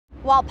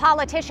While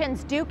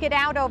politicians duke it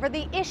out over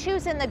the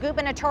issues in the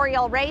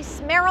gubernatorial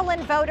race,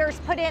 Maryland voters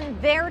put in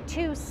their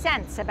 2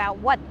 cents about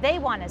what they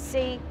want to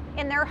see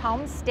in their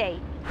home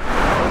state.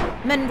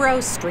 Monroe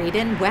Street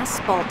in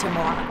West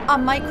Baltimore, a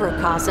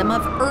microcosm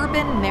of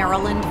urban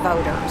Maryland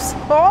voters.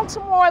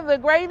 Baltimore, the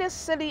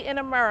greatest city in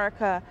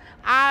America.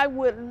 I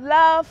would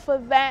love for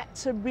that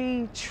to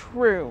be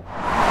true.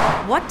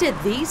 What did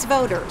these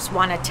voters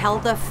want to tell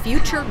the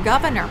future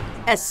governor,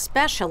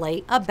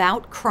 especially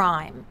about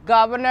crime?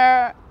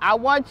 Governor, I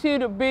want you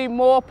to be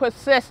more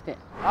persistent.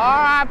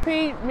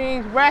 R.I.P.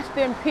 means rest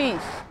in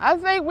peace. I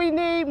think we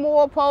need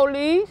more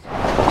police.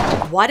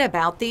 What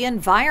about the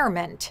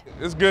environment?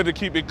 It's good to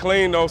keep it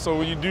clean though, so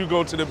when you do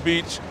go to the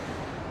beach,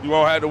 you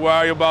won't have to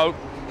worry about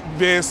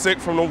being sick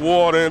from the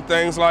water and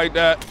things like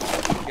that.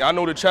 I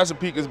know the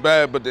Chesapeake is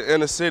bad, but the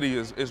inner city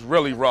is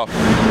really rough.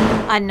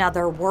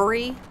 Another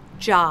worry,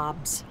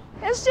 jobs.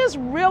 It's just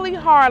really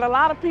hard. A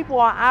lot of people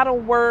are out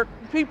of work,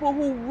 people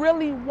who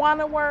really want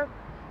to work,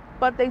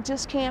 but they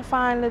just can't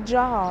find the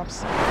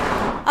jobs.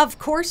 Of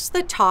course,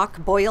 the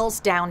talk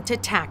boils down to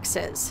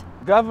taxes.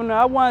 Governor,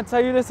 I want to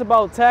tell you this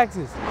about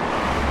taxes.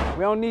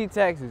 We don't need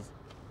taxes,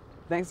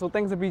 so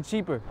things will be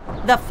cheaper.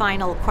 The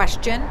final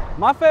question.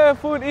 My favorite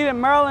food to eat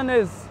in Maryland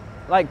is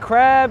like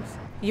crabs.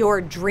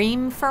 Your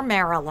dream for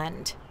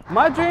Maryland.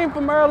 My dream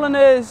for Maryland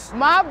is...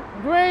 My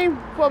dream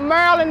for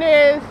Maryland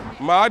is...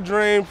 My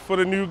dream for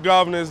the new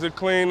governor is to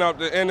clean up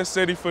the inner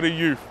city for the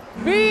youth.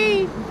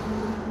 Be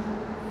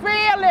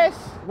fearless.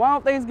 Why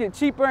don't things get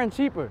cheaper and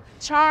cheaper?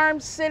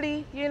 Charm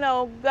city, you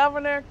know,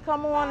 Governor,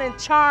 come on and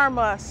charm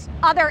us.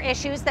 Other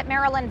issues that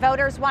Maryland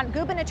voters want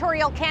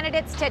gubernatorial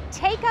candidates to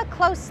take a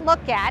close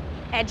look at: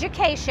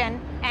 education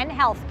and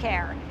health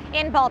care.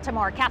 In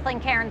Baltimore,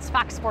 Kathleen Cairns,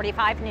 Fox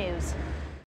 45 News.